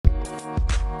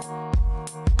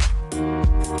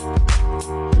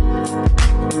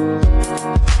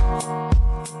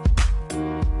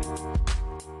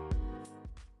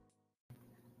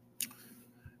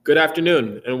Good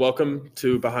afternoon, and welcome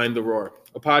to Behind the Roar,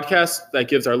 a podcast that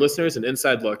gives our listeners an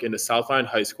inside look into Southline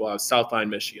High School out of Southline,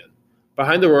 Michigan.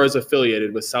 Behind the Roar is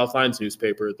affiliated with Southline's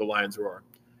newspaper, The Lions Roar.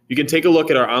 You can take a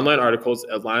look at our online articles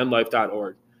at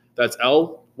lionlife.org. That's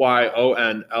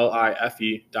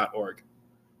lyonlife.org.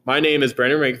 My name is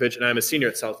Brandon Rankovich, and I'm a senior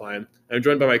at Southline. I'm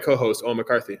joined by my co-host, Owen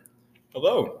McCarthy.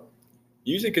 Hello.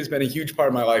 Music has been a huge part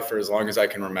of my life for as long as I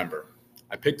can remember.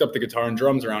 I picked up the guitar and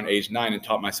drums around age 9 and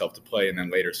taught myself to play, and then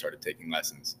later started taking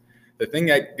lessons. The thing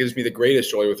that gives me the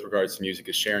greatest joy with regards to music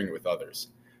is sharing it with others.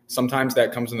 Sometimes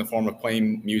that comes in the form of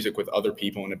playing music with other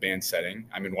people in a band setting.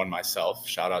 I'm in one myself.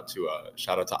 Shout out to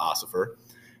Ossifer.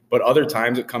 But other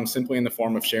times it comes simply in the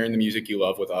form of sharing the music you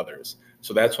love with others.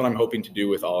 So that's what I'm hoping to do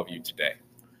with all of you today.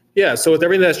 Yeah, so with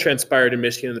everything that's transpired in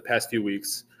Michigan in the past few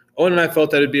weeks, Owen and I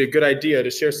felt that it'd be a good idea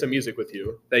to share some music with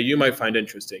you that you might find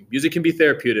interesting. Music can be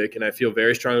therapeutic, and I feel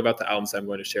very strongly about the albums I'm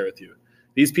going to share with you.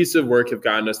 These pieces of work have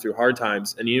gotten us through hard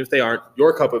times, and even if they aren't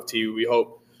your cup of tea, we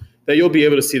hope that you'll be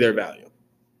able to see their value.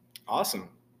 Awesome.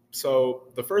 So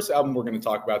the first album we're going to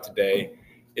talk about today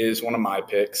is one of my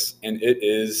picks, and it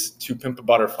is To Pimp a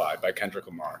Butterfly by Kendrick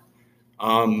Lamar.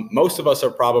 Most of us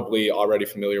are probably already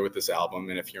familiar with this album,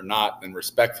 and if you're not, then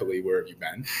respectfully, where have you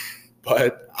been?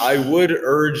 But I would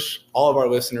urge all of our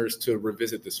listeners to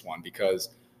revisit this one because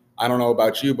I don't know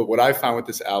about you, but what I found with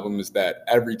this album is that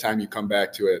every time you come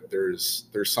back to it, there's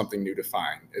something new to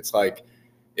find. It's like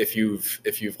if you've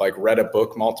like read a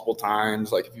book multiple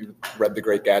times, like if you've read The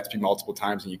Great Gatsby multiple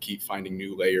times and you keep finding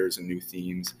new layers and new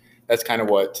themes, that's kind of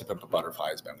what To Pimp a Butterfly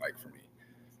has been like for me.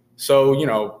 So,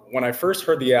 when I first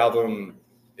heard the album,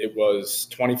 it was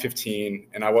 2015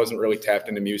 and I wasn't really tapped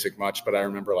into music much, but I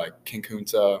remember like King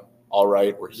Kunta, All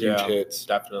Right were huge hits.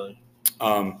 Definitely.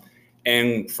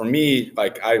 And for me,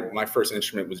 my first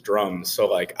instrument was drums.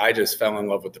 So I just fell in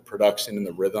love with the production and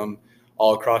the rhythm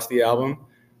all across the album.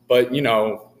 But,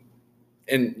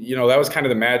 that was kind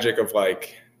of the magic of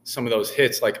some of those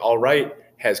hits. Like All Right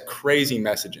has crazy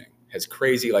messaging, has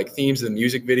crazy themes. The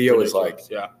music video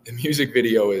the music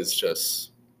video is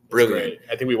just brilliant.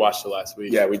 I think we watched it last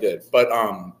week. Yeah, we did. But,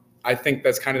 I think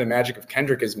that's kind of the magic of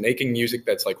Kendrick is making music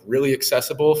that's really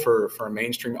accessible for a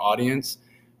mainstream audience,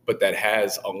 but that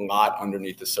has a lot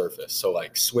underneath the surface. So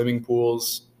swimming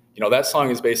pools, that song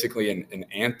is basically an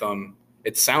anthem.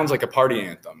 It sounds like a party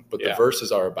anthem, but the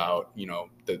verses are about,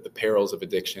 the perils of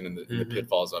addiction and the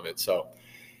pitfalls of it. So,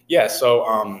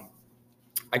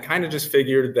 I kind of just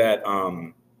figured that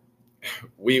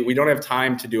we don't have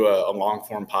time to do a long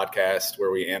form podcast where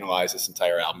we analyze this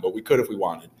entire album, but we could if we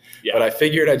wanted. Yeah. But I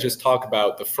figured I'd just talk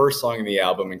about the first song in the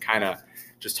album and kind of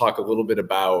just talk a little bit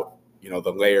about,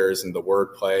 the layers and the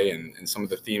wordplay and some of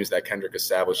the themes that Kendrick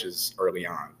establishes early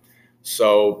on.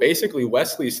 So basically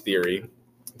Wesley's Theory,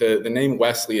 the name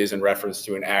Wesley is in reference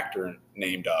to an actor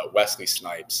named Wesley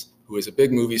Snipes, who is a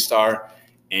big movie star,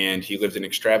 and he lived an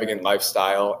extravagant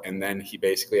lifestyle, and then he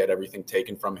basically had everything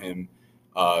taken from him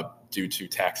due to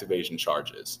tax evasion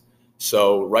charges.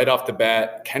 So right off the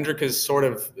bat, Kendrick is sort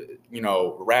of,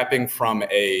 rapping from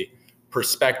a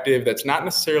perspective that's not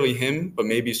necessarily him, but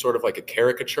maybe sort of like a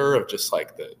caricature of just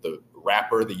the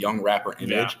rapper, the young rapper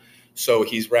image. Yeah. So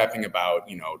he's rapping about,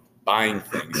 buying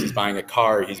things. He's buying a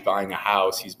car, he's buying a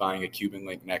house, he's buying a Cuban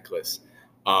link necklace.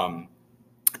 And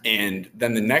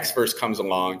then the next verse comes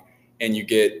along and you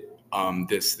get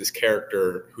this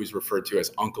character who's referred to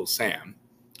as Uncle Sam.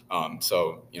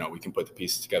 So, we can put the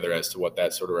pieces together as to what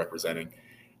that's sort of representing.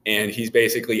 And he's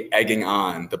basically egging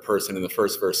on the person in the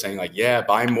first verse saying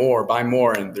buy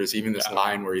more. And there's even this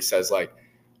line where he says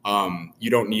you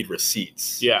don't need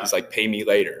receipts. Yeah. He's pay me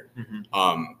later.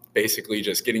 Mm-hmm. Basically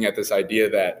just getting at this idea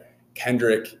that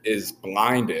Kendrick is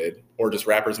blinded, or just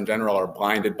rappers in general are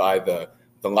blinded by the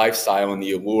lifestyle and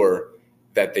the allure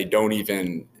that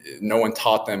no one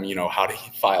taught them, how to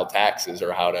file taxes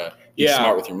or how to be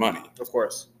smart with your money. Of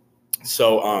course.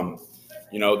 So,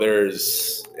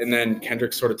 and then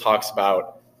Kendrick sort of talks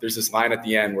about, there's this line at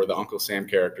the end where the Uncle Sam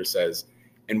character says,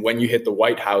 and when you hit the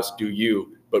White House, do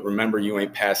you, but remember you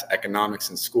ain't passed economics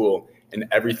in school, and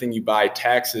everything you buy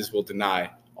taxes will deny.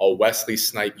 I'll Wesley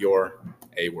snipe your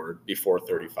A word before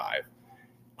 35.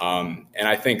 And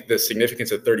I think the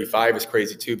significance of 35 is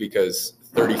crazy too, because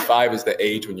 35 is the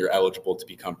age when you're eligible to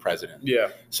become president. Yeah.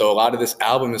 So a lot of this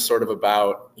album is sort of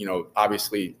about,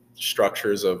 obviously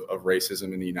structures of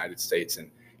racism in the United States, and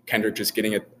Kendrick just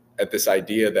getting at this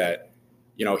idea that,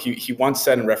 he once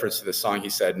said in reference to this song, he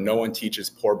said, no one teaches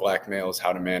poor black males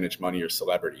how to manage money or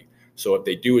celebrity. So if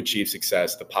they do achieve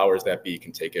success, the powers that be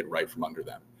can take it right from under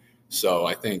them. So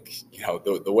I think,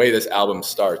 the way this album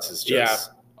starts is just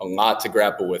a lot to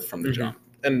grapple with from the jump.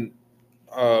 And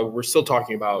we're still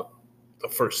talking about the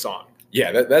first song.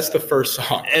 Yeah, that's the first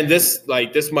song. And this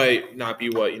might not be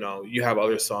what, you have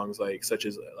other songs such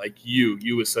as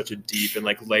You is such a deep and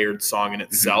layered song in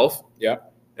itself. Yeah.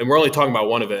 And we're only talking about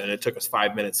one of it, and it took us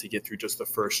 5 minutes to get through just the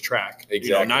first track.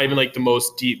 Exactly. Not even the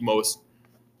most deep,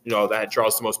 that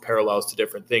draws the most parallels to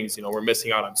different things. We're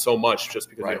missing out on so much just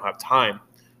because we don't have time.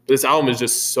 But this album is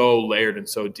just so layered and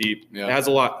so deep. Yeah. It has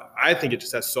a lot. I think it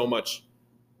just has so much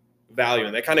value,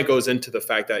 and that kind of goes into the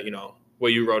fact that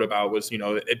what you wrote about was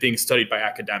it being studied by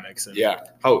academics, and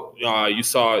how you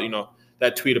saw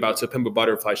that tweet about To Pimp a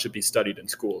Butterfly should be studied in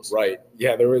schools. Right.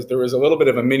 Yeah, there was a little bit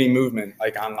of a mini movement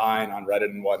online on Reddit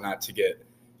and whatnot to get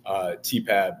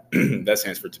TPAB, that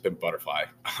stands for To Pimp a Butterfly,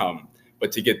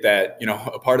 but to get that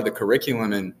a part of the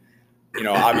curriculum, and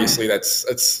obviously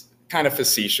that's kind of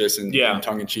facetious and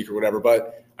tongue in cheek or whatever,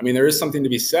 but I mean there is something to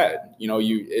be said.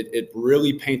 It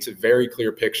really paints a very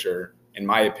clear picture, in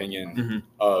my opinion,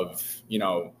 of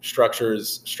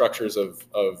structures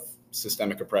of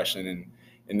systemic oppression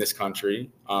in this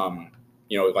country.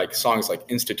 Songs like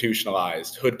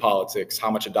Institutionalized, Hood Politics,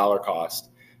 How Much a Dollar Cost.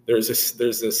 There's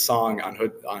this song on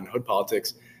Hood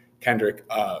Politics. Kendrick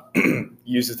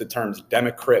uses the terms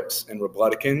Democrips and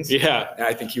Republicans. Yeah, and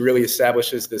I think he really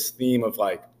establishes this theme of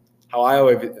how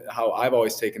I've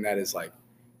always taken that as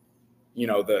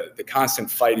the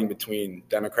constant fighting between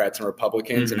Democrats and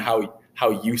Republicans, and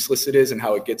how useless it is and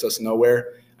how it gets us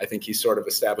nowhere. I think he's sort of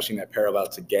establishing that parallel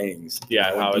to gangs, being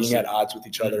at odds with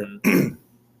each other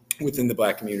within the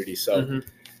Black community. So,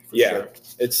 sure.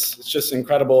 It's just an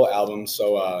incredible album.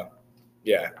 So,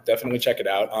 definitely check it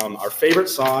out. Our favorite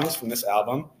songs from this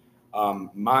album,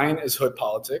 mine is Hood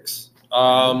Politics.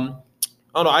 I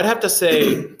don't know. I'd have to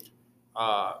say,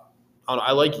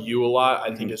 I like You a lot.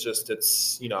 I think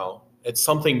it's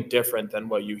something different than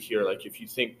what you hear. If you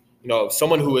think,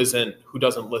 someone who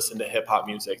doesn't listen to hip hop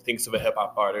music thinks of a hip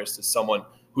hop artist as someone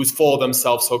who's full of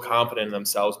themselves, so confident in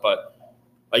themselves. But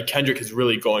Kendrick is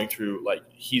really going through,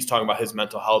 he's talking about his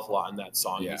mental health a lot in that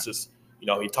song. Yeah. It's just,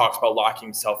 he talks about locking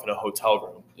himself in a hotel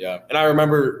room. Yeah. And I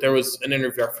remember there was an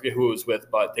interview, I forget who it was with,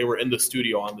 but they were in the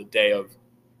studio on the day of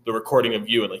the recording of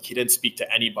You, and he didn't speak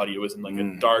to anybody. It was in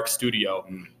a dark studio,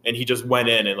 and he just went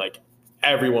in, and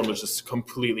everyone was just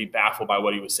completely baffled by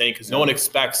what he was saying, because no one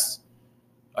expects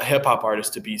a hip hop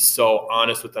artist to be so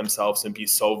honest with themselves and be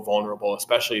so vulnerable,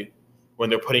 especially when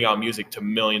they're putting out music to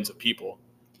millions of people.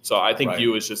 So I think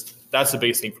You is that's the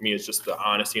biggest thing for me, is just the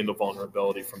honesty and the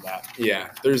vulnerability from that.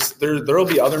 Yeah, there'll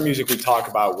be other music we talk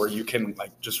about where you can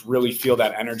just really feel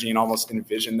that energy and almost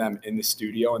envision them in the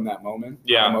studio in that moment.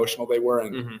 Yeah, how emotional they were,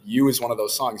 and You is one of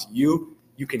those songs. You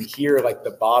can hear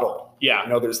the bottle. Yeah,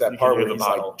 there's that part where he's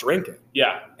drinking.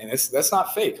 Yeah, and that's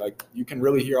not fake. You can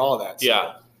really hear all of that. So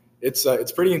yeah,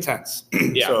 it's pretty intense.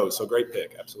 Yeah, so great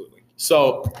pick, absolutely.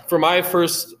 So for my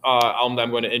first album that I'm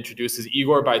going to introduce is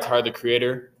Igor by Tyler, the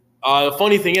Creator. The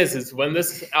funny thing is when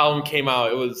this album came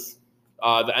out, it was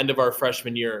the end of our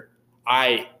freshman year.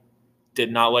 I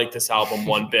did not like this album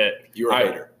one bit. You were a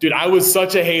hater. Dude, I was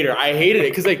such a hater. I hated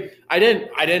it because I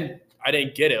didn't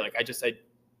get it.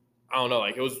 I don't know.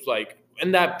 It was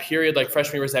in that period,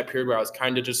 freshman year was that period where I was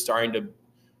kind of just starting to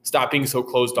stop being so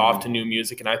closed off to new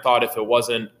music, and I thought if it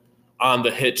wasn't on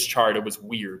the hits chart, it was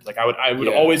weird. I would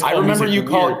always. I remember you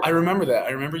called. I remember that. I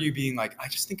remember you being I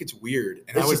just think it's weird,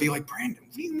 and I would be Brandon,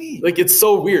 what do you mean? It's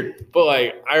so weird. But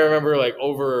I remember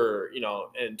over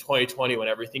in 2020 when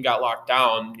everything got locked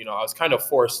down, I was kind of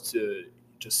forced to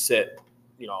just sit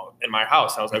in my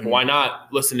house. And I was why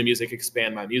not listen to music,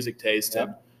 expand my music taste? Yeah.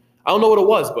 And I don't know what it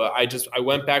was, but I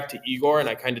went back to Igor, and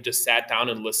I kind of just sat down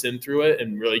and listened through it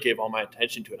and really gave all my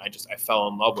attention to it. And I fell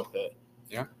in love with it.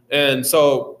 Yeah. And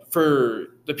so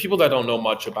for the people that don't know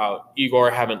much about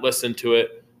Igor, haven't listened to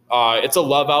it, it's a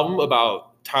love album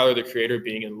about Tyler, the Creator,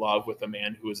 being in love with a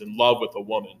man who is in love with a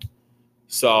woman.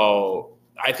 So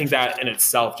I think that in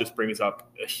itself just brings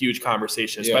up a huge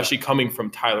conversation, especially coming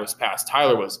from Tyler's past.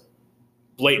 Tyler was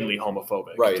blatantly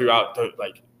homophobic throughout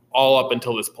all up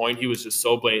until this point. He was just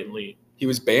so blatantly. He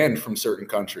was banned from certain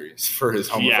countries for his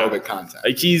homophobic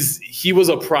content. He was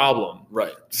a problem.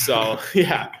 Right. So,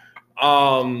 yeah.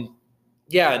 And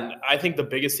I think the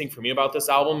biggest thing for me about this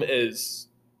album is,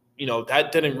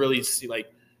 that didn't really see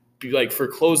be for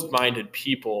closed-minded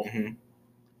people.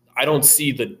 I don't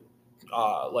see the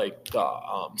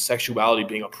sexuality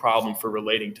being a problem for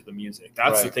relating to the music.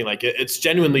 That's the thing. It's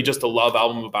genuinely just a love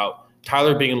album about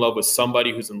Tyler being in love with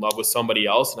somebody who's in love with somebody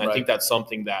else. And I think that's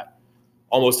something that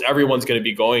almost everyone's going to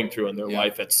be going through in their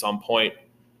life at some point.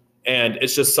 And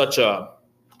it's just such a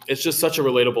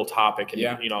relatable topic.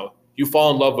 And, you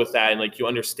fall in love with that, and you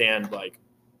understand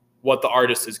what the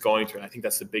artist is going through. And I think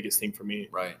that's the biggest thing for me.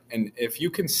 Right. And if you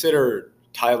consider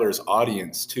Tyler's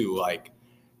audience too, like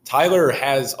Tyler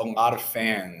has a lot of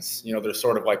fans, you know, there's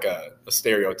sort of like a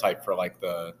stereotype for like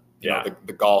the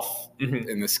golf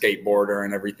and the skateboarder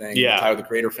and everything. Yeah. Tyler, the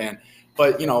Creator fan.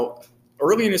 But, you know,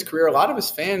 early in his career, a lot of his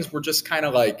fans were just kind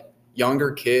of like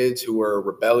younger kids who were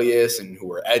rebellious and who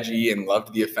were edgy and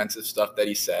loved the offensive stuff that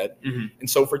he said. And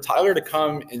so for Tyler to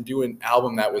come and do an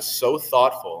album that was so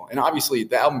thoughtful, and obviously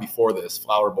the album before this,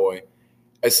 Flower Boy,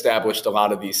 established a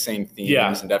lot of these same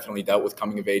themes and definitely dealt with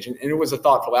coming of age. And it was a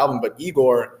thoughtful album, but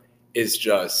Igor is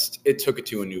just, it took it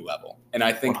to a new level. And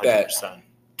I think 100%. That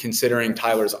considering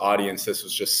Tyler's audience, this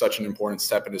was just such an important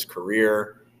step in his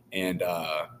career. And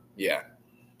yeah,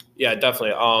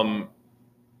 definitely.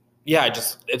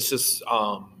 It's just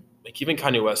like even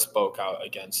Kanye West spoke out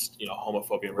against, you know,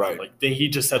 homophobia. Right. Like he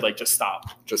just said, like, just stop.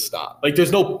 Like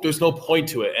there's no point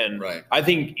to it. And I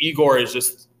think Igor is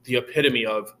just the epitome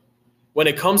of, when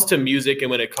it comes to music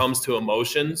and when it comes to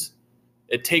emotions,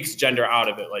 it takes gender out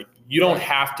of it. Like you don't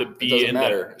have to be, it doesn't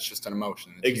matter. It's just an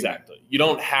emotion. It's exactly. Human. You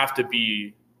don't have to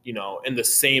be, you know, in the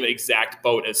same exact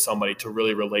boat as somebody to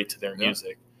really relate to their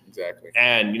music. Exactly.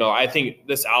 And, you know, I think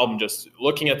this album, just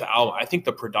looking at the album, I think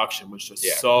the production was just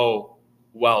so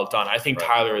well done. I think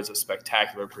Tyler is a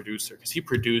spectacular producer because he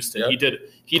produced and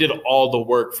he did all the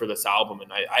work for this album.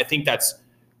 And I think that's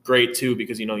great too,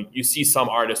 because, you know, you see some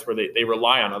artists where they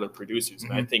rely on other producers.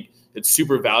 And I think it's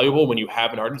super valuable when you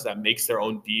have an artist that makes their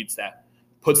own beats, that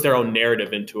puts their own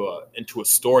narrative into a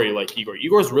story like Igor.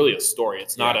 Igor's really a story.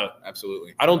 It's not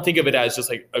absolutely. I don't think of it as just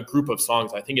like a group of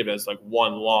songs. I think of it as like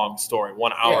one long story,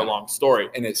 1 hour long story.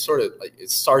 And it's sort of like,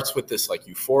 it starts with this like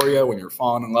euphoria when you're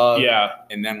falling in love. Yeah.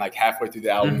 And then like halfway through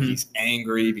the album, he's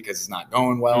angry because it's not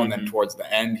going well. And then towards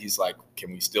the end, he's like,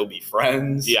 can we still be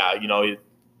friends? Yeah.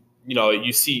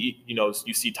 You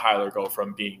see Tyler go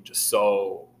from being just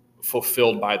so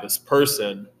fulfilled by this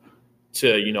person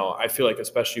to, you know, I feel like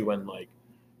especially when like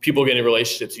people get in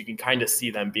relationships, you can kind of see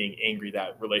them being angry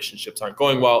that relationships aren't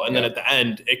going well. And then at the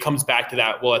end, it comes back to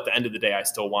that, well, at the end of the day, I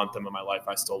still want them in my life.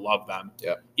 I still love them.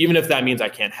 Yeah. Even if that means I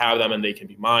can't have them and they can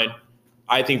be mine.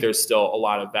 I think there's still a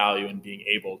lot of value in being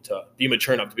able to be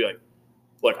mature enough to be like,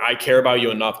 look, I care about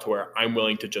you enough to where I'm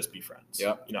willing to just be friends.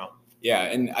 Yeah. You know? Yeah.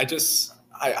 And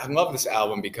I love this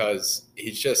album because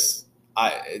he's just,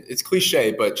 it's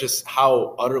cliche, but just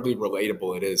how utterly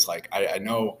relatable it is. Like I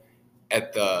know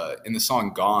in the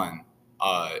song Gone,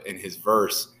 in his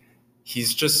verse,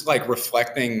 he's just like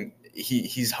reflecting,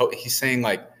 he's saying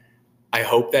like, I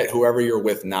hope that whoever you're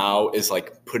with now is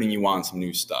like putting you on some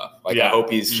new stuff. Like I hope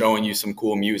he's showing you some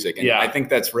cool music. And I think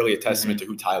that's really a testament to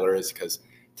who Tyler is, because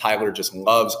Tyler just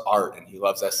loves art and he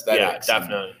loves aesthetics. Yeah,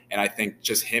 definitely. And I think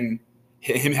just him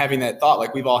having that thought,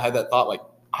 like we've all had that thought, like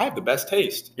I have the best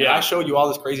taste. Yeah. And I showed you all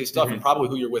this crazy stuff and probably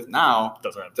who you're with now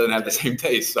doesn't have the same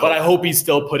taste. So. But I hope he's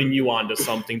still putting you on to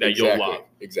something that you'll love.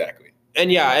 Exactly.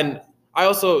 And and I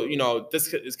also, you know,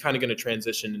 this is kind of going to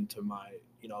transition into my,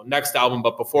 you know, next album.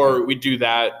 But before we do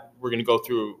that, we're going to go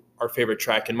through our favorite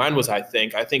track. And mine was I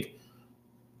Think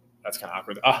that's kind of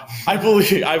awkward. I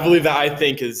believe that I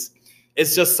Think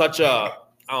it's just such a, I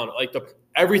don't know, like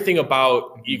everything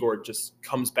about Igor just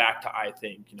comes back to I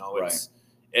Think, you know,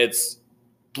 it's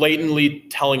blatantly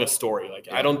telling a story. Like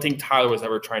I don't think Tyler was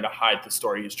ever trying to hide the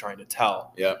story he's trying to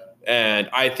tell. Yeah. And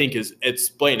I think it's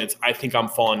blatant. It's I think I'm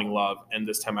falling in love, and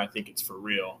this time I think it's for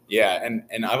real. Yeah,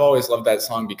 and I've always loved that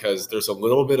song because there's a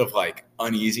little bit of like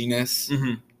uneasiness,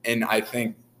 and I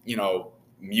think, you know,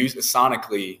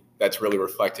 sonically that's really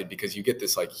reflected because you get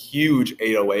this like huge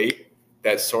 808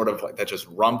 that sort of like that just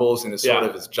rumbles and is sort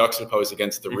of is juxtaposed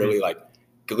against the really like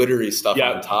glittery stuff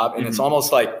on top, and it's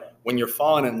almost like when you're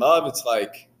falling in love, it's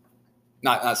like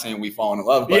not saying we fall in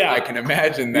love, but I can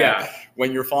imagine that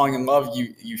when you're falling in love,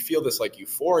 you feel this like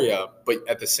euphoria, but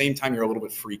at the same time, you're a little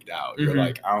bit freaked out. You're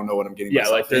like, I don't know what I'm getting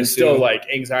myself like there's into. still like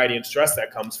anxiety and stress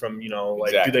that comes from, you know,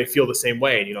 like, do they feel the same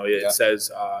way? And, you know, it says,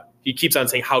 he keeps on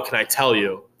saying, how can I tell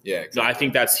you? Yeah. Exactly. No, I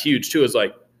think that's huge too, is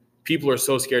like people are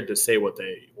so scared to say what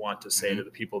they want to say to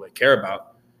the people they care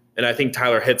about. And I think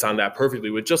Tyler hits on that perfectly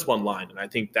with just one line. And I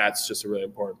think that's just a really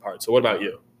important part. So what about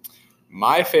you?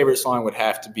 My favorite song would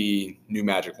have to be New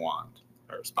Magic Wand.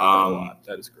 I respect that a lot.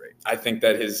 That is great. I think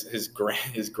that his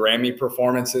Grammy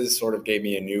performances sort of gave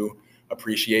me a new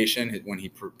appreciation when he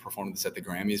performed this at the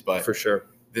Grammys. But for sure,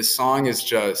 this song is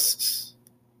just,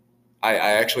 I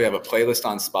actually have a playlist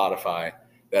on Spotify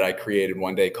that I created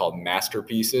one day called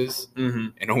Masterpieces,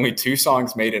 and only 2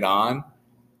 songs made it on.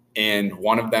 And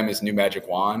one of them is New Magic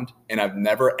Wand. And I've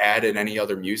never added any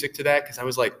other music to that because I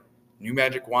was like, New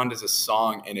Magic Wand is a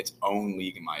song in its own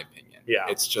league, in my opinion. Yeah,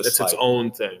 it's just its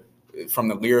own thing. from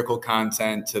the lyrical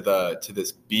content to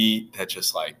this beat that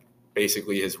just like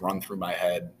basically has run through my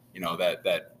head. You know,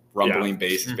 that rumbling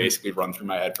bass has basically run through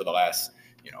my head for the last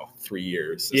 3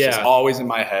 years. It's just always in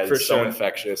my head. It's so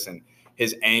infectious, and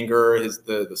his anger,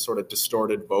 the sort of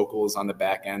distorted vocals on the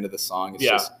back end of the song. It's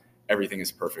just everything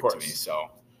is perfect to me.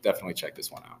 So definitely check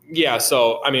this one out. Yeah.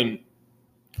 So I mean,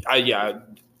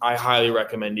 I highly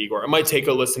recommend Igor. It might take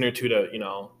a listen or two to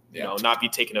not be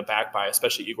taken aback by,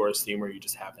 especially Igor's theme, where you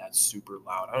just have that super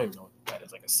loud. I don't even know what that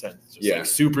is, like a synth. It's just like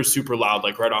super, super loud,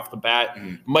 like right off the bat.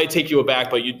 It might take you aback,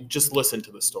 but you just listen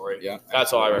to the story. Yeah,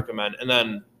 that's all I recommend. And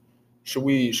then should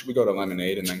we go to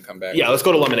Lemonade and then come back? Yeah, let's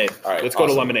go to Lemonade. All right, let's go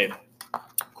to Lemonade.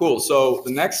 Cool. So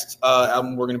the next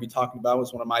album we're going to be talking about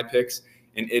was one of my picks,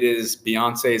 and it is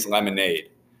Beyonce's Lemonade.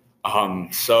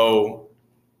 So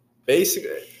basically,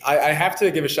 I have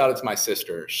to give a shout out to my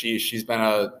sister. She's been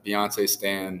a Beyonce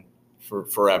stan for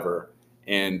forever,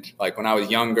 and like when I was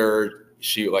younger,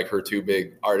 she like her two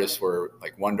big artists were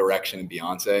like One Direction and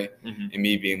Beyonce. And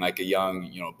me being like a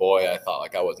young boy, I thought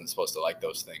like I wasn't supposed to like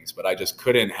those things, but I just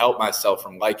couldn't help myself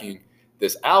from liking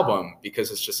this album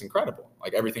because it's just incredible,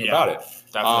 like everything about it.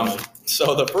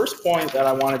 So the first point that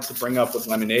I wanted to bring up with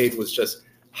Lemonade was just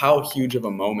how huge of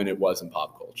a moment it was in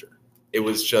pop culture. It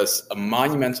was just a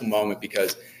monumental moment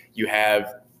because you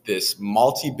have this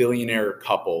multi-billionaire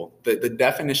couple, the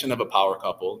definition of a power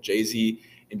couple, Jay-Z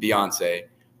and Beyonce,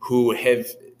 who have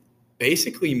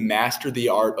basically mastered the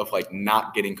art of like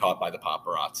not getting caught by the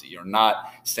paparazzi or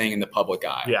not staying in the public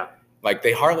eye. Yeah. Like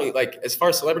they hardly, like as far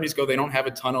as celebrities go, they don't have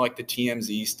a ton of like the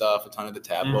TMZ stuff, a ton of the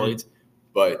tabloids,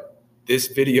 but this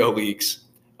video leaks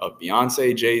of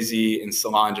Beyonce, Jay-Z, and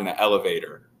Solange in an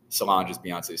elevator. Solange is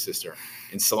Beyonce's sister.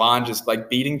 And Solange is like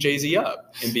beating Jay-Z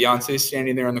up. And Beyonce's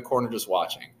standing there in the corner just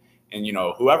watching. And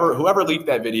whoever leaked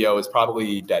that video is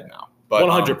probably dead now. But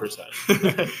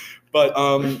 100%.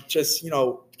 But just,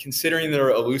 considering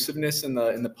their elusiveness in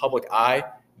the public eye,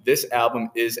 this album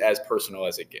is as personal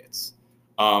as it gets.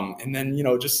 And then,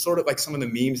 just sort of like some of the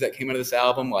memes that came out of this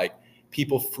album, like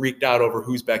people freaked out over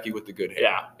who's Becky with the good hair.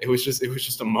 Yeah. It was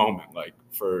just a moment like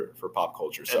for pop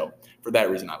culture. So for that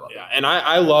reason, I love it. Yeah. And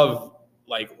I love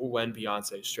like when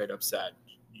Beyonce straight up said,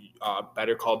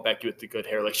 better call Becky with the good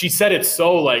hair. Like she said it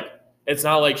so like, it's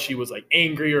not like she was like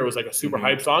angry or it was like a super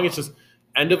hype song. It's just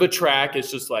end of a track.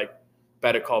 It's just like,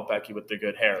 better call Becky with the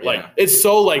good hair. Like it's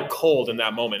so like cold in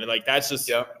that moment. And like, that's just,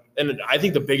 and I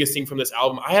think the biggest thing from this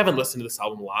album, I haven't listened to this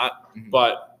album a lot,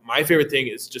 but my favorite thing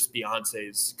is just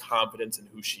Beyonce's confidence in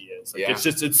who she is. Like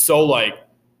it's so like,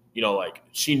 like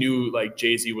she knew like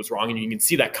Jay-Z was wrong and you can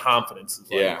see that confidence.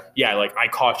 It's like, like I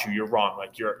caught you, you're wrong.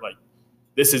 Like you're like,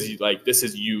 this is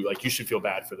you, like you should feel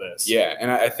bad for this. Yeah.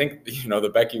 And I think,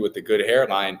 the Becky with the good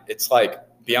hairline, it's like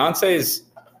Beyonce's,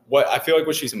 what I feel like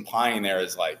what she's implying there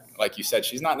is like you said,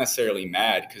 she's not necessarily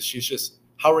mad because she's just,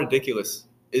 how ridiculous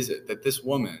is it that this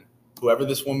woman, whoever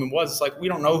this woman was, it's like, we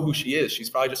don't know who she is. She's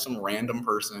probably just some random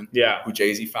person who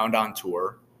Jay-Z found on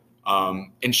tour.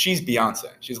 And she's Beyonce.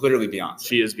 She's literally Beyonce.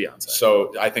 She is Beyonce.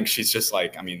 So I think she's just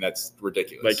like, I mean, that's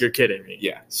ridiculous. Like, you're kidding me.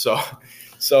 Yeah. So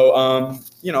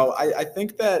I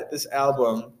think that this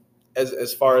album,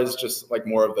 as far as just like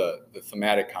more of the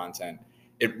thematic content,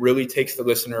 it really takes the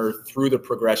listener through the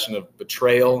progression of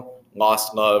betrayal,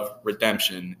 lost love,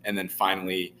 redemption, and then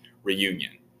finally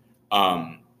reunion.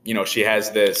 She has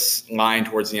this line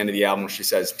towards the end of the album where she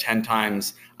says, 10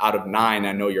 times out of 9,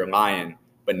 I know you're lying,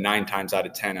 but 9 times out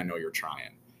of 10, I know you're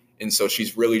trying. And so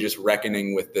she's really just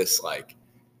reckoning with this, like,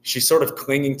 she's sort of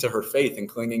clinging to her faith and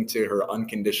clinging to her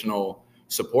unconditional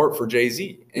support for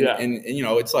Jay-Z. And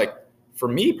it's like, for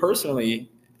me personally,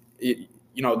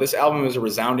 this album is a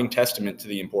resounding testament to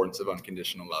the importance of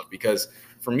unconditional love, because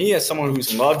for me, as someone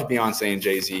who's loved Beyonce and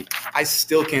Jay-Z, I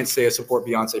still can't say I support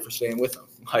Beyonce for staying with him.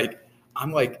 Like,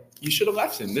 I'm like, you should have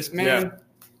left him. This man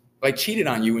like cheated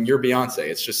on you and you're Beyonce.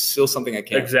 It's just still something I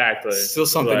can't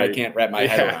I can't wrap my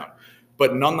head around.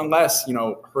 But nonetheless,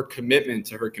 her commitment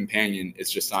to her companion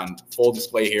is just on full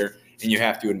display here, and you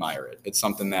have to admire it. It's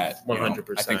something that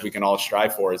 100%. I think we can all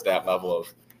strive for, is that level of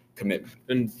commitment.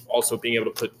 And also being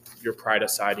able to put your pride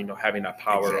aside, having that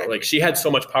power. Exactly. Like she had so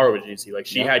much power with Jay-Z. Like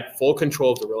she had full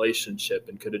control of the relationship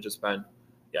and could have just been,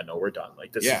 we're done.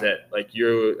 Like this is it. Like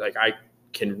you're like, I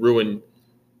can ruin,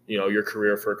 your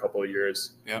career for a couple of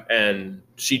years. Yeah. And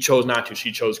she chose not to.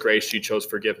 She chose grace. She chose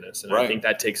forgiveness. And I think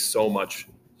that takes so much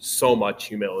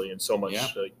humility and so much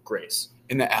grace.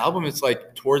 In the album, it's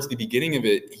like towards the beginning of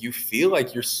it, you feel like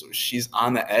she's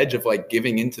on the edge of like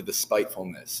giving into the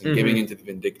spitefulness and giving into the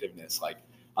vindictiveness. Like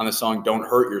on the song, Don't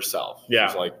Hurt Yourself. Yeah.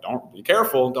 She's like, don't be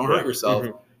careful. Don't hurt yourself.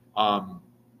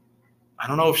 I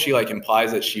don't know if she like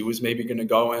implies that she was maybe going to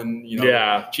go and,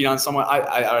 cheat on someone.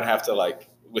 I would have to like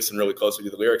listen really closely to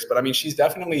the lyrics, but I mean, she's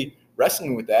definitely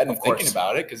wrestling with that and thinking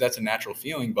about it because that's a natural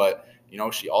feeling. But,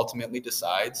 she ultimately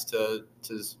decides to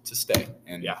stay.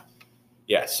 And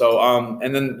yeah. So,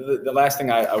 and then the last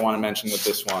thing I want to mention with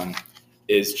this one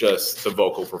is just the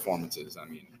vocal performances. I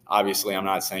mean, obviously I'm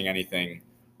not saying anything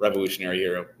revolutionary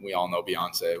here. We all know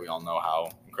Beyonce. We all know how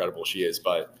incredible she is,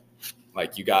 but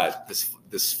like you got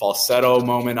this falsetto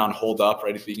moment on Hold Up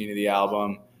right at the beginning of the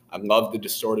album. I love the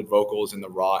distorted vocals and the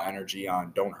raw energy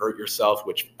on Don't Hurt Yourself,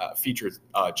 which features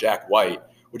Jack White,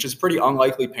 which is pretty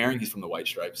unlikely pairing. He's from the White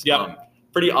Stripes. Yeah.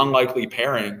 Pretty unlikely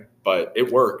pairing, but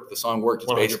it worked. The song worked.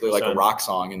 It's 100%. Basically like a rock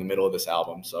song in the middle of this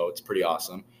album, so it's pretty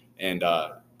awesome. And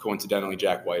coincidentally,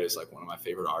 Jack White is like one of my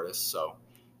favorite artists, so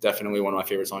definitely one of my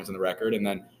favorite songs on the record. And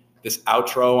then this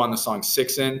outro on the song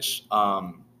 6 Inch,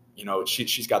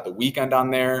 she's got The Weeknd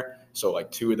on there. So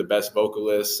like two of the best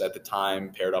vocalists at the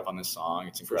time paired up on this song.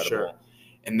 It's incredible. For sure.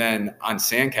 And then on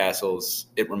Sandcastles,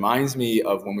 it reminds me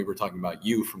of when we were talking about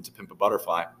You from To Pimp a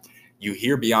Butterfly. You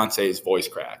hear Beyonce's voice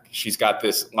crack. She's got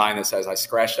this line that says, I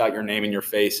scratched out your name in your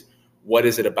face. What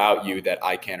is it about you that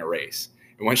I can't erase?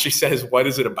 And when she says, what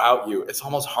is it about you? It's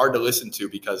almost hard to listen to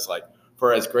because like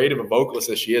for as great of a vocalist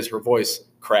as she is, her voice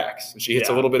cracks. And she hits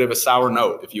a little bit of a sour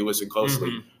note if you listen closely.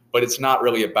 Mm-hmm. But it's not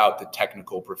really about the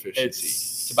technical proficiency.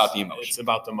 It's about the emotion. It's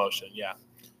about the emotion, yeah.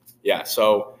 Yeah,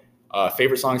 so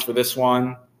favorite songs for this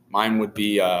one, mine would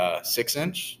be 6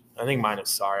 Inch. I think mine is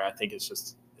Sorry. I think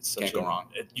it's such can't go wrong.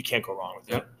 You can't go wrong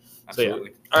with it.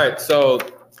 Absolutely. So, yeah. All right, so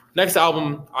next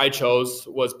album I chose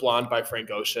was Blonde by Frank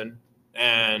Ocean.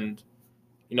 And,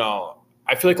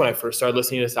 I feel like when I first started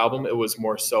listening to this album, it was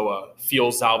more so a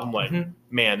feels album. Like,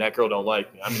 man, that girl don't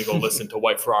like me. I'm going to go listen to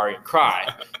White Ferrari and cry.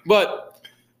 But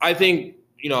I think,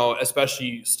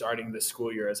 especially starting this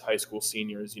school year as high school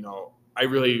seniors, I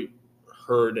really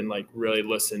heard and like really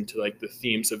listened to like the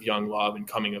themes of young love and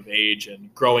coming of age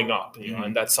and growing up,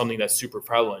 and that's something that's super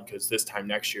prevalent because this time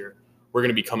next year we're going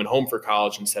to be coming home for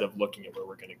college instead of looking at where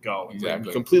we're going to go.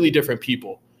 Exactly. Completely different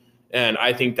people. And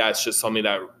I think that's just something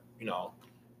that,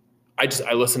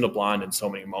 I listen to Blonde in so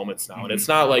many moments now. And it's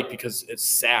not like because it's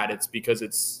sad, it's because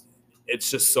it's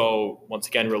just so, once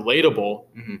again, relatable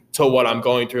to what I'm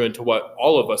going through and to what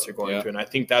all of us are going through. And I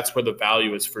think that's where the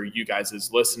value is for you guys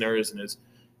as listeners and as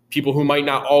people who might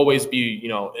not always be,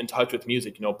 in touch with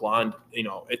music. Blonde,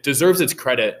 it deserves its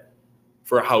credit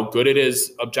for how good it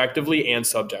is objectively and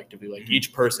subjectively. Like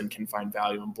each person can find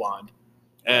value in Blonde.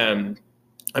 And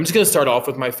I'm just going to start off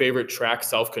with my favorite track,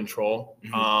 Self-Control.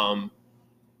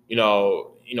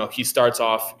 He starts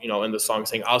off, in the song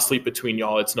saying, I'll sleep between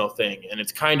y'all, it's no thing. And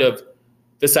it's kind of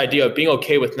this idea of being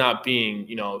okay with not being,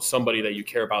 somebody that you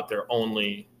care about, their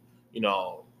only,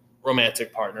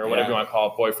 romantic partner or whatever you want to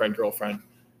call it, boyfriend, girlfriend,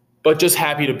 but just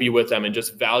happy to be with them and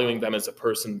just valuing them as a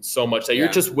person so much that you're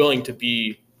just willing to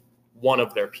be one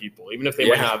of their people, even if they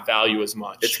might not value as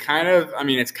much. It's kind of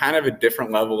a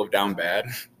different level of down bad.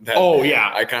 That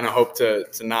I kind of hope to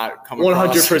not come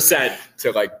 100%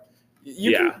 to like,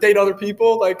 you can date other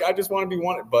people. Like, I just want to be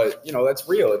one, but that's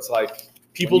real. It's like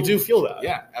people do feel that.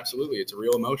 Yeah, absolutely. It's a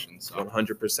real emotion. So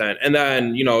 100%. And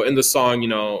then, in the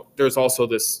song, there's also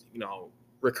this,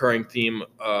 recurring theme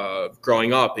of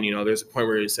growing up. And, there's a point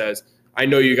where he says, I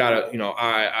know you gotta,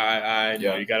 I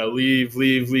know you gotta leave.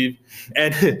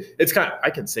 And it's kind of,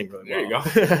 I can sing really well.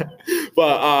 There you go.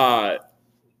 But,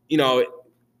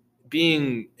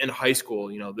 being in high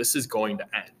school, this is going to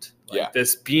end.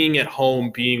 This being at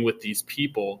home, being with these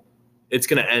people, it's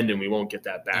going to end and we won't get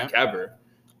that back ever.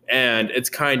 And it's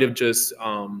kind of just,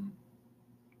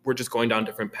 we're just going down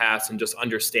different paths and just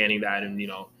understanding that. And,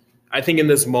 I think in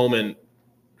this moment,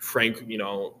 Frank,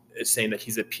 is saying that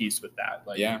he's at peace with that.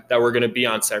 That we're going to be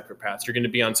on separate paths. You're going to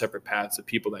be on separate paths of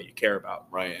people that you care about.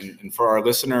 Right. And for our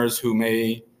listeners who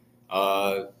may,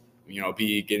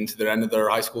 be getting to the end of their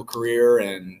high school career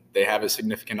and they have a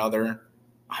significant other,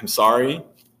 I'm sorry.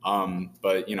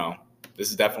 But this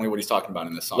is definitely what he's talking about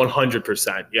in this song.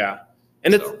 100%. Yeah.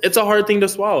 And it's a hard thing to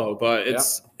swallow, but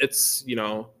it's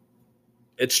true.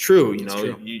 It's true.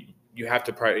 You have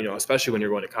to, especially when you're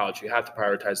going to college, you have to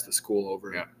prioritize the school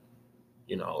over,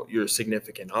 your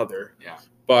significant other. Yeah.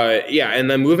 But and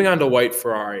then moving on to White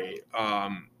Ferrari,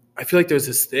 I feel like there's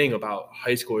this thing about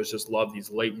high schoolers just love these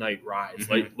late night rides,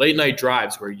 like late night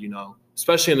drives where,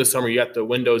 especially in the summer, you got the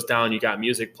windows down, you got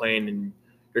music playing, and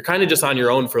you're kind of just on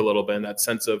your own for a little bit in that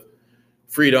sense of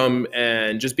freedom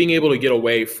and just being able to get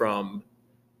away from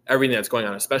everything that's going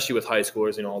on, especially with high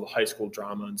schoolers, all the high school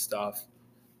drama and stuff.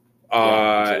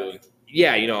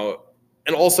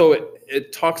 and also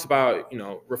it talks about,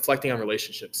 reflecting on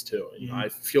relationships too. I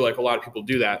feel like a lot of people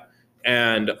do that.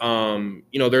 And,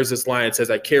 there's this line that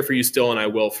says, I care for you still and I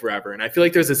will forever. And I feel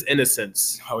like there's this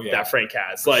innocence that Frank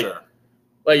has.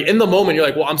 Like in the moment, you're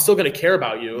like, well, I'm still going to care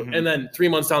about you. And then 3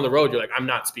 months down the road, you're like, I'm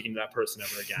not speaking to that person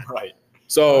ever again. Right.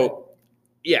 So,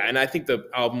 yeah. And I think the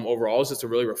album overall is just a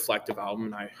really reflective album.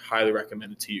 And I highly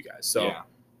recommend it to you guys. So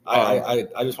I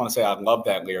just want to say I love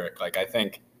that lyric. Like, I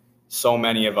think so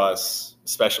many of us,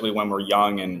 especially when we're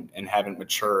young and haven't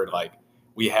matured, like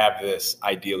we have this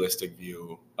idealistic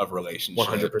view of relationships.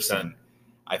 100%. And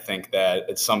I think that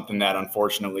it's something that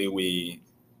unfortunately we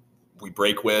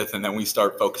break with, and then we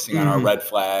start focusing on our red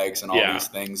flags and all these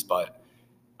things. But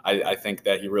I think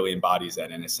that he really embodies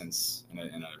that innocence in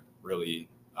a really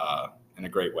in a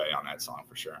great way on that song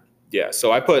for sure. Yeah.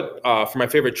 So I put for my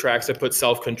favorite tracks, I put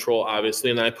Self-Control,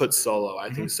 obviously, and then I put Solo. I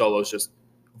think Solo is just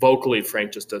vocally,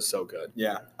 Frank just does so good.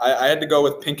 Yeah, I had to go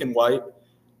with Pink and White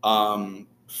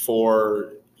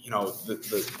for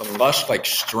the lush like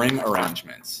string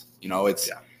arrangements.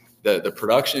 It's the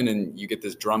production, and you get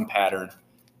this drum pattern.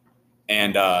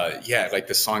 And like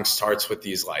the song starts with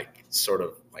these like sort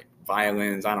of like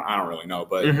violins. I don't really know,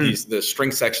 but the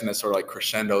string section that sort of like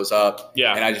crescendos up.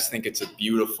 Yeah. And I just think it's just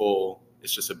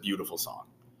a beautiful song.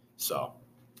 So,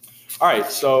 all right.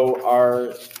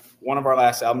 So one of our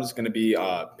last albums is going to be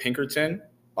Pinkerton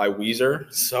by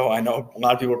Weezer. So I know a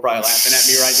lot of people are probably laughing at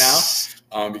me right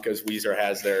now because Weezer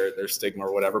has their stigma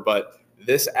or whatever. But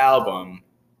this album,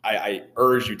 I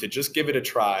urge you to just give it a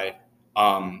try.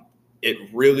 It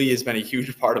really has been a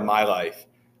huge part of my life.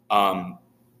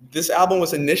 This album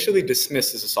was initially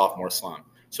dismissed as a sophomore slump.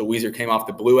 So Weezer came off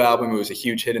the Blue album. It was a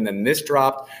huge hit. And then this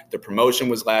dropped. The promotion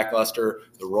was lackluster.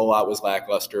 The rollout was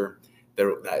lackluster.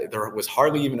 There was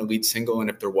hardly even a lead single. And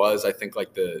if there was, I think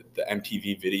like the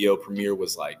MTV video premiere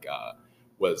was like,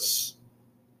 was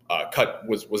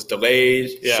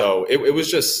delayed. Yeah. So it was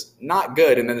just not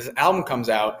good. And then this album comes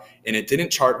out and it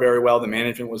didn't chart very well. The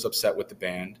management was upset with the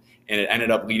band. And it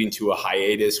ended up leading to a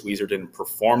hiatus. Weezer didn't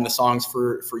perform the songs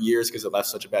for years because it left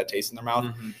such a bad taste in their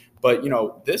mouth. But,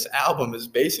 this album is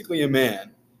basically a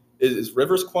man, is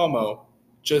Rivers Cuomo,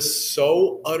 just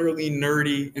so utterly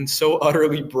nerdy and so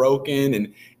utterly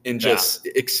broken and just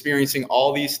experiencing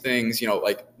all these things,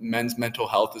 like men's mental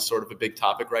health is sort of a big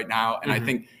topic right now. And I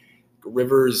think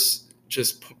Rivers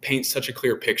just paints such a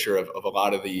clear picture of a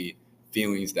lot of the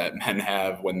feelings that men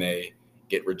have when they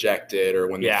get rejected or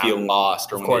when they feel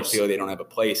lost or when they feel they don't have a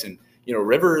place. And,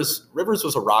 Rivers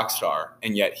was a rock star,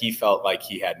 and yet he felt like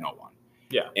he had no one.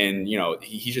 Yeah. And,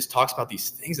 he just talks about these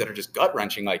things that are just gut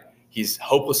wrenching. Like he's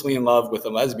hopelessly in love with a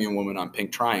lesbian woman on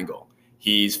Pink Triangle.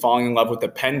 He's falling in love with a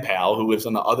pen pal who lives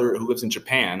in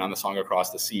Japan on the song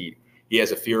Across the Sea. He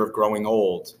has a fear of growing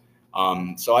old.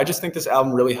 So I just think this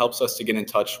album really helps us to get in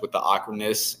touch with the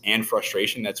awkwardness and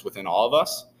frustration that's within all of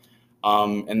us.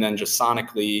 And then just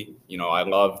sonically, I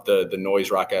love the noise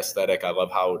rock aesthetic. I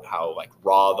love how like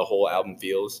raw the whole album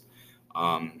feels.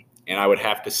 And I would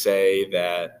have to say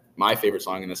that my favorite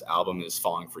song in this album is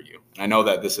Falling for You. And I know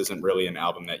that this isn't really an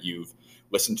album that you've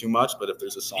listened to much, but if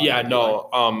there's a song. Yeah, no.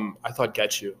 I thought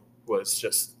Get You was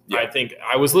just, I think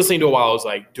I was listening to it while I was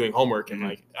like doing homework and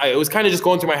like, it was kind of just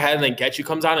going through my head, and then Get You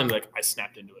comes on and like, I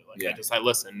snapped into it. Like I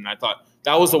listened, and I thought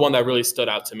that was the one that really stood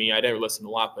out to me. I didn't listen a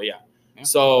lot, but yeah.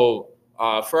 So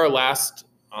for our last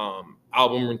album,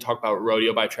 we're going to talk about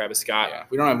Rodeo by Travis Scott. Yeah,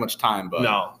 we don't have much time, but.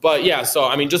 No, but yeah, so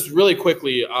I mean, just really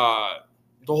quickly,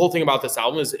 the whole thing about this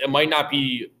album is it might not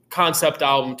be concept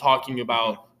album talking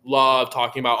about love,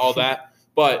 talking about all that,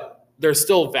 but there's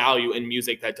still value in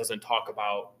music that doesn't talk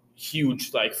about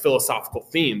huge like philosophical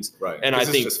themes. Right. And I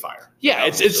think it's just fire. Yeah,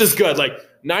 it's just good. Like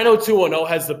 90210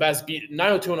 has the best beat.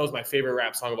 90210 is my favorite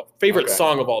rap song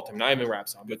song of all time. Not even rap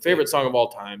song, but favorite song of all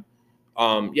time.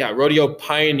 Rodeo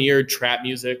pioneered trap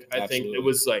music. I think it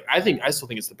was like, I still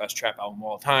think it's the best trap album of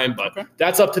all time, but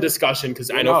that's up to discussion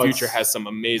because I know Future has some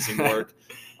amazing work.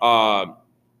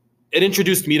 It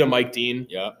introduced me to Mike Dean.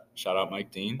 Yeah. Shout out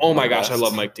Mike Dean. Oh my gosh. I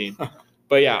love Mike Dean.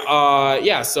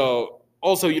 But so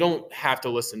also you don't have to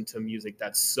listen to music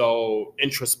that's so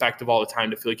introspective all the time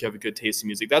to feel like you have a good taste in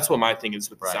music. That's what my thing is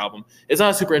with this album. It's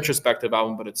not a super introspective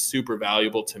album, but it's super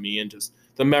valuable to me and just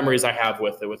the memories I have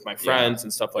with it, with my friends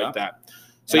and stuff like that.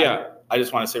 So I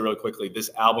just want to say really quickly,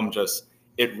 this album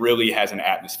it really has an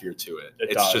atmosphere to it.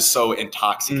 It's just so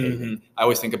intoxicating. I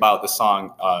always think about the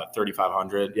song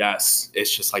 3500. Yes.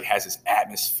 It's just like has this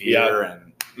atmosphere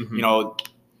and,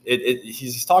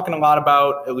 he's talking a lot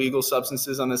about illegal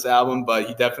substances on this album, but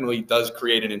he definitely does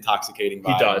create an intoxicating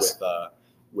vibe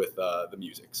with the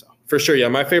music. So for sure. Yeah.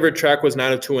 My favorite track was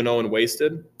 90210 and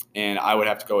Wasted. And I would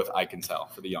have to go with I Can Tell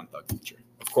for the Young Thug feature.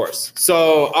 Of course.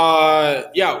 So,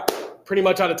 yeah, pretty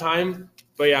much out of time.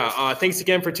 But yeah, thanks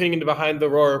again for tuning into Behind the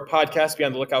Roar podcast. Be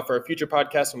on the lookout for a future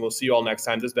podcast, and we'll see you all next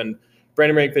time. This has been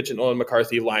Brandon Rankovich and Owen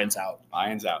McCarthy. Lions out.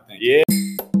 Lions out. Thank you. Yeah.